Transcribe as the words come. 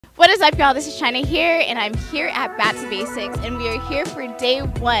What is up, y'all? This is China here, and I'm here at Back to Basics, and we are here for day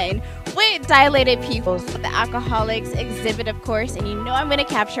one with Dialated people, the Alkaholiks, Zxibit, of course, and you know I'm going to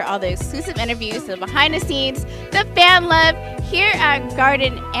capture all the exclusive interviews, the behind the scenes, the fan love here at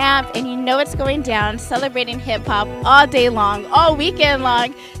Garden Amp, and you know it's going down, celebrating hip-hop all day long, all weekend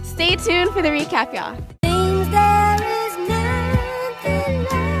long. Stay tuned for the recap, y'all.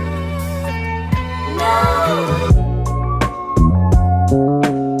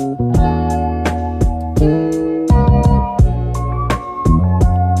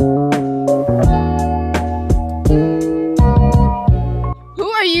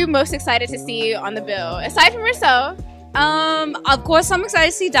 Most excited to see on the bill aside from yourself? Of course I'm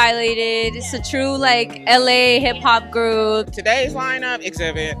excited to see Dialated. It's a true like LA hip-hop group. Today's lineup,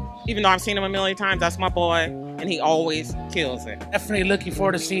 Zxibit. Even though I've seen him a million times, that's my boy, and he always kills it. Definitely looking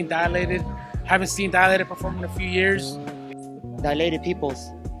forward to seeing Dialated. Haven't seen Dialated perform in a few years. Dialated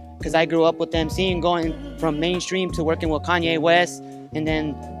peoples, because I grew up with them, seeing going from mainstream to working with Kanye West, and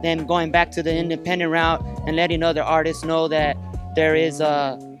then them going back to the independent route and letting other artists know that there is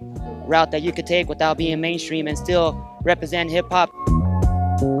a route that you could take without being mainstream and still represent hip-hop.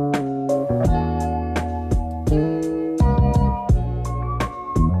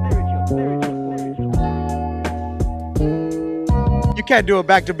 You can't do it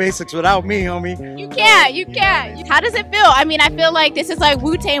back to basics without me, homie. You can't. How does it feel? I mean, I feel like this is like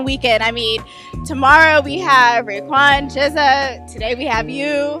Wu-Tang weekend. I mean, tomorrow we have Raekwon, Jizza, today we have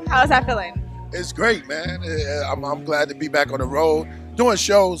you. How's that feeling? It's great, man. I'm glad to be back on the road, doing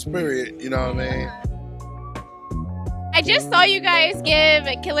shows, period, you know what I mean? I just saw you guys give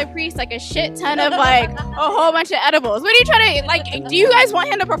Killer Priest like a shit ton of like a whole bunch of edibles. What are you trying to, like, do you guys want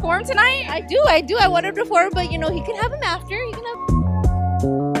him to perform tonight? I do. I want him to perform, but you know, he can have him after. He can have...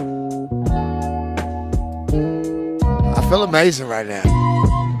 I feel amazing right now.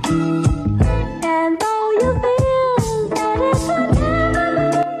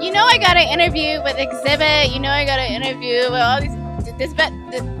 You know I got an interview with Zxibit. You know I got an interview with all these.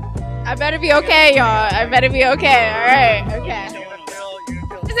 I better be okay, y'all. I better be okay. All right. Okay.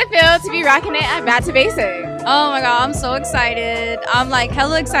 How does it feel to be rocking it at Back to Basics? Oh my god, I'm so excited. I'm like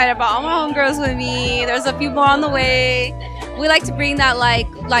hella excited about all my homegirls with me. There's a few more on the way. We like to bring that like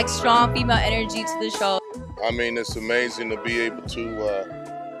strong female energy to the show. I mean, it's amazing to be able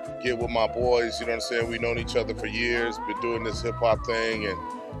to get with my boys. You know what I'm saying? We've known each other for years. Been doing this hip hop thing and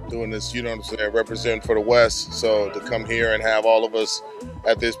doing this, you know what I'm saying, representing for the West. So to come here and have all of us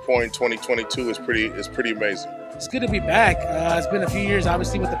at this point, 2022, is pretty amazing. It's good to be back. It's been a few years,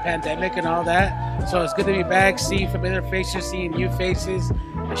 obviously, with the pandemic and all that. So it's good to be back, seeing familiar faces, seeing new faces.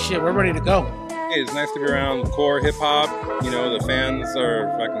 And shit, we're ready to go. It's nice to be around core hip hop. You know, the fans are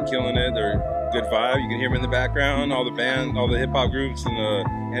fucking killing it. They're good vibe. You can hear them in the background. All the band, all the hip hop groups and the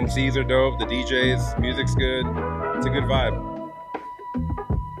MCs are dope. The DJs, music's good. It's a good vibe.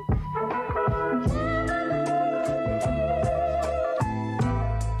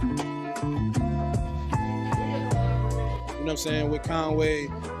 You know what I'm saying, with Conway,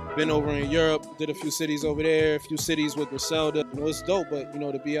 been over in Europe, did a few cities over there, a few cities with Griselda. You know, it's dope, but you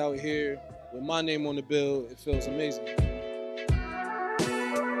know, to be out here with my name on the bill, it feels amazing.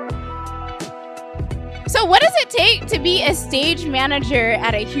 So what does it take to be a stage manager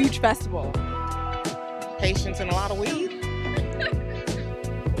at a huge festival? Patience and a lot of weed.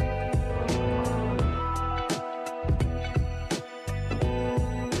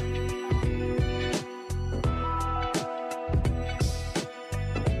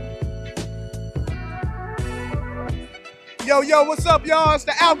 Yo, what's up, y'all? It's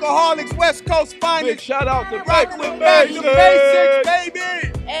the Alkaholiks, West Coast finest. Big shout out to Back to Basics, baby.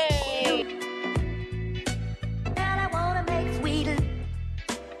 Hey.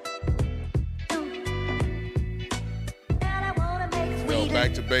 Yo,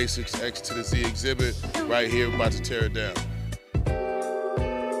 Back to Basics, X to the Z Zxibit, right here, we're about to tear it down.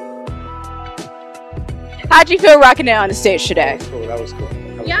 How'd you feel rocking it on the stage today? That was cool.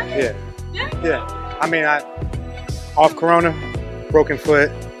 Yeah? Yeah. I mean, off Corona, broken foot,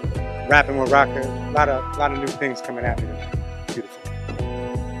 rapping with Rocker, a lot of new things coming at me tonight. Beautiful.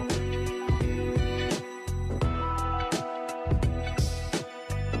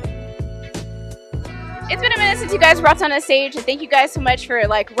 It's been a minute since you guys rocked on the stage, and thank you guys so much for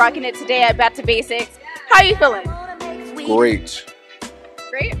like rocking it today at Back to Basics. How are you feeling? Great.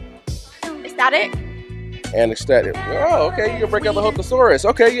 Great? Ecstatic? And ecstatic. Oh, okay, you can break out the Hokosaurus.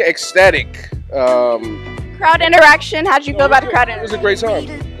 Okay, yeah, ecstatic. Crowd interaction, how'd you feel about the crowd interaction? It was a great time.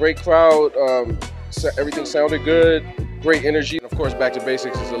 Great crowd, everything sounded good, great energy. Of course, Back to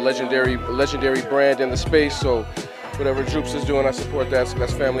Basics is a legendary brand in the space, so Whatever Droops is doing, I support that. So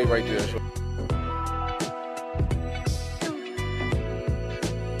that's family right there.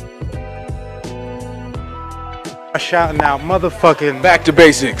 Shouting out motherfucking Back to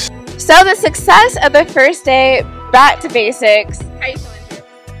basics. So the success of the first day, back to basics. How you feeling,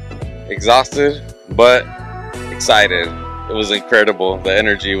 Drew? Exhausted, but excited. It was incredible. The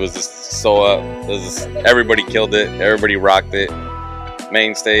energy was just so up. Everybody killed it. Everybody rocked it.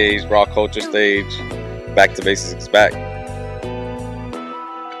 Main stage, raw culture stage. Back to basics back.